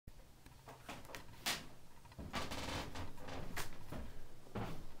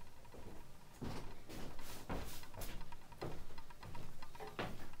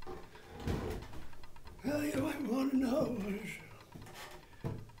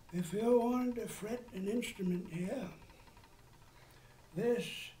If you wanted to fret an instrument here, this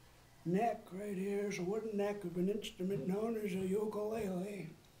neck right here is a wooden neck of an instrument known as a ukulele.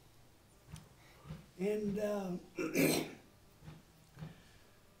 And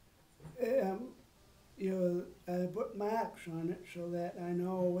I put marks on it so that I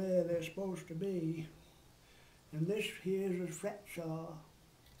know where they're supposed to be. And this here is a fret saw.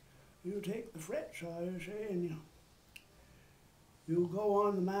 You take the fret saw, you see, and you go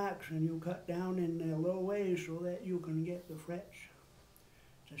on the marks and you cut down in there little ways so that you can get the frets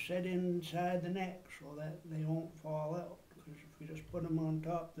to set inside the neck so that they won't fall out. Because if you just put them on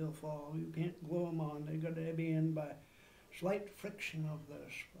top, they'll fall. You can't glue them on. They've got to be in by slight friction of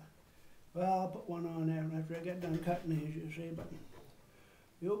this. Well, I'll put one on there after I get done cutting these, you see. But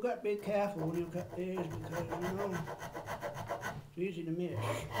you've got to be careful when you cut these because, you know, it's easy to miss.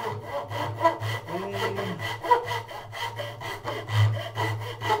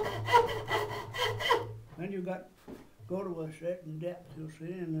 Then you've got to go to a certain depth, you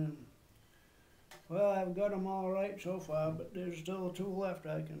see, and then, well, I've got them all right so far, but there's still 2 left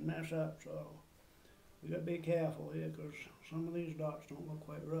I can mess up, so we got to be careful here because some of these dots don't look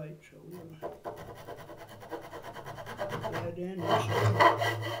quite right, so we'll put that in.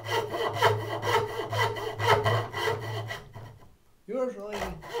 Usually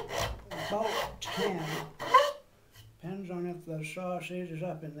about 10. Depends on if the saw seizes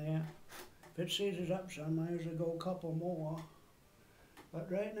up in there. If it seizes up some, I usually go a couple more. But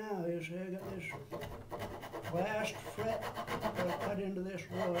right now, you see, I got this last fret that I cut into this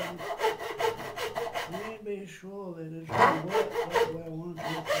wood. I need to be sure that it's going to work right where I want it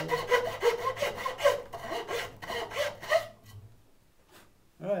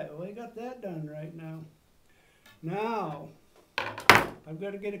to. Alright, well, we got that done right now. Now, I've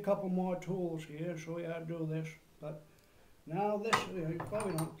got to get a couple more tools here, show you how to do this. But now this, you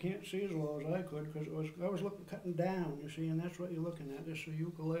probably can't see as well as I could because I was cutting down, you see, and that's what you're looking at. This is a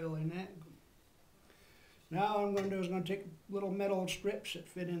ukulele neck. Now what I'm going to do is going to take little metal strips that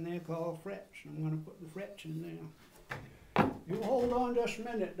fit in there called frets. I'm going to put the frets in there. You hold on just a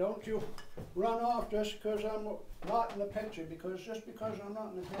minute. Don't you run off just because I'm not in the picture. Because just because I'm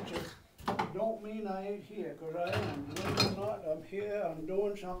not in the picture don't mean I ain't here, because I am. Believe it or not, I'm here, I'm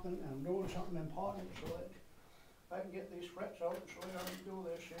doing something important so that I can get these frets out and show you how to do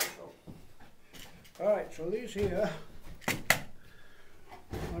this here. So, alright, so these here,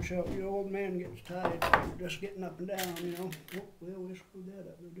 I'll show you, the old man gets tired just getting up and down, you know. Oh, well, we screwed that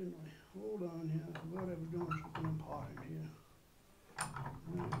up, didn't we? Hold on here, I forgot I was doing something important here.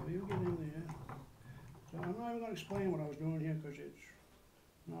 Alright, well, you get in there. So I'm not even going to explain what I was doing here because it's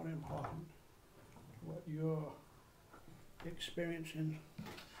not important to what you're experiencing.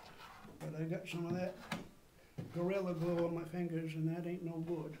 But I got some of that Gorilla Glue on my fingers and that ain't no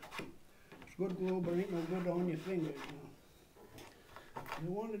good. It's good glue but ain't no good on your fingers now.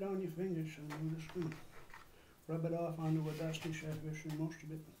 You want it on your fingers, so I'm just going to rub it off onto a dusty surface and most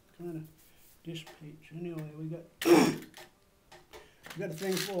of it kind of dissipates. Anyway, we got a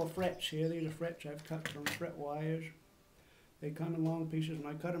thing full of frets here. These are frets I've cut from fret wires. They come in long pieces and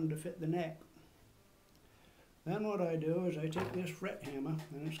I cut them to fit the neck. Then what I do is I take this fret hammer,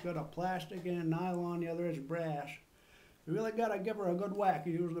 and it's got a plastic and a nylon, the other is brass. You really got to give her a good whack.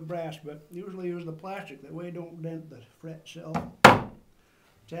 You use the brass, but usually use the plastic. That way you don't dent the fret itself.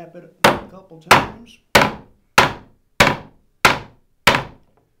 Tap it a couple times.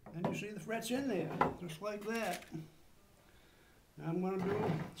 And you see the frets in there, just like that. Now I'm going to do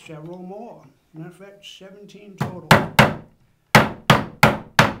several more. Matter of fact, 17 total.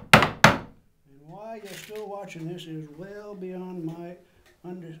 Why you're still watching this is well beyond my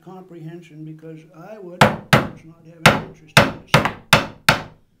comprehension because I would not have any interest in this.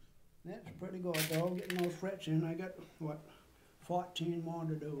 That's pretty good though, getting those frets in. I got, what, 14 more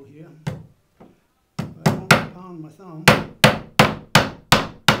to do here. If I don't pound my thumb, then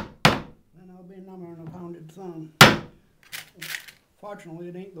I'll be numbering a pounded thumb. Fortunately,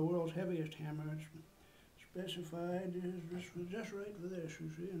 it ain't the world's heaviest hammer. It's specified just right for this, you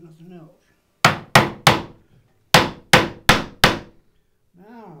see, and nothing else.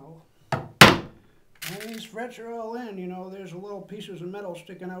 Now, when these frets are all in, you know, there's little pieces of metal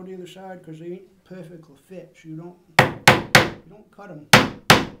sticking out either side because they ain't perfectly fit. You don't cut them.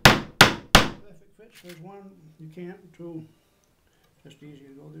 Perfect fits. There's one you can't. Two, just easy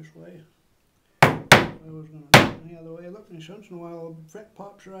to go this way. I was going to do it the other way. Look, once in a while, the fret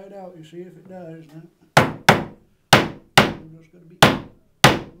pops right out. You see, if it does, then I'm just going to be a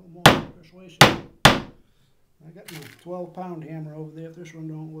little more persuasive. I got my 12-pound hammer over there if this one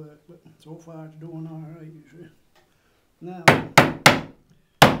don't work, but so far it's doing all right, you see. Now,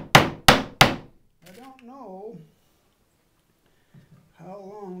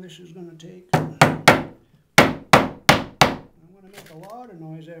 long this is going to take. I'm going to make a lot of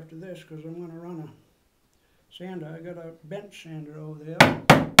noise after this because I'm going to run a sander. I got a bench sander over there.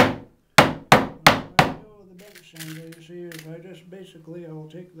 What I do with the bench sander, you see, is I just basically, I will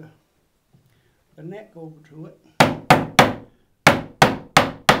take the neck over to it,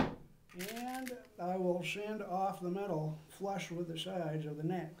 and I will sand off the metal flush with the sides of the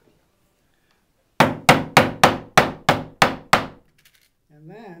neck. And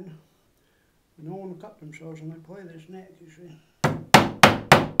then, no one will cut themselves when they play this neck, you see.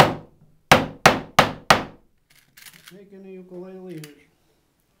 Making the ukulele is,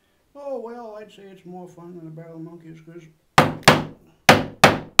 oh well, I'd say it's more fun than the barrel monkeys, because I've never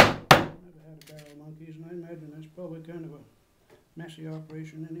had a barrel monkeys, and I imagine that's probably kind of a messy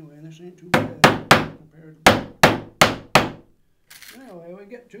operation anyway, and this ain't too bad compared to. Anyway, we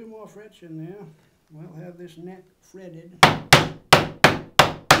get 2 more frets in there. We'll have this neck fretted.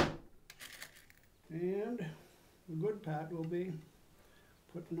 And the good part will be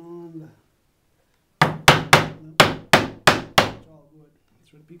putting on the. It's all good.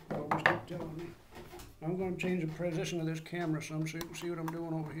 That's what people always keep telling me. I'm going to change the position of this camera some so you can see what I'm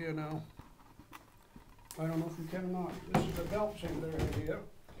doing over here now. I don't know if you can or not. This is a belt sander right here.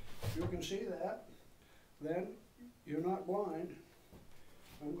 If you can see that, then you're not blind.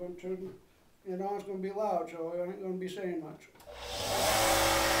 I'm going to turn, you know, it's going to be loud, so I ain't going to be saying much.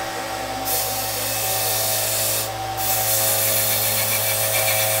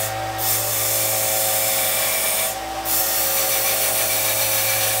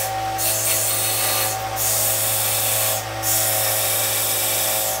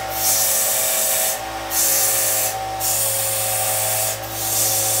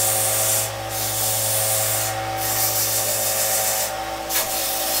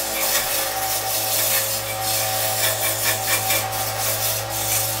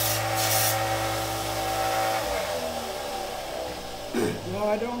 Well,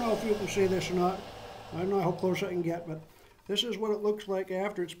 I don't know if you can see this or not. I don't know how close I can get, but this is what it looks like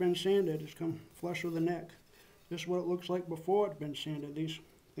after it's been sanded. It's come flush with the neck. This is what it looks like before it's been sanded. These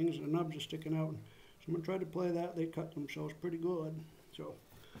things, the nubs are sticking out. So I'm going to try to play that. They cut themselves pretty good. So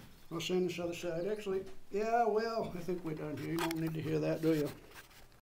I'll sand this other side. Actually, yeah, well, I think we're done here. You don't need to hear that, do you?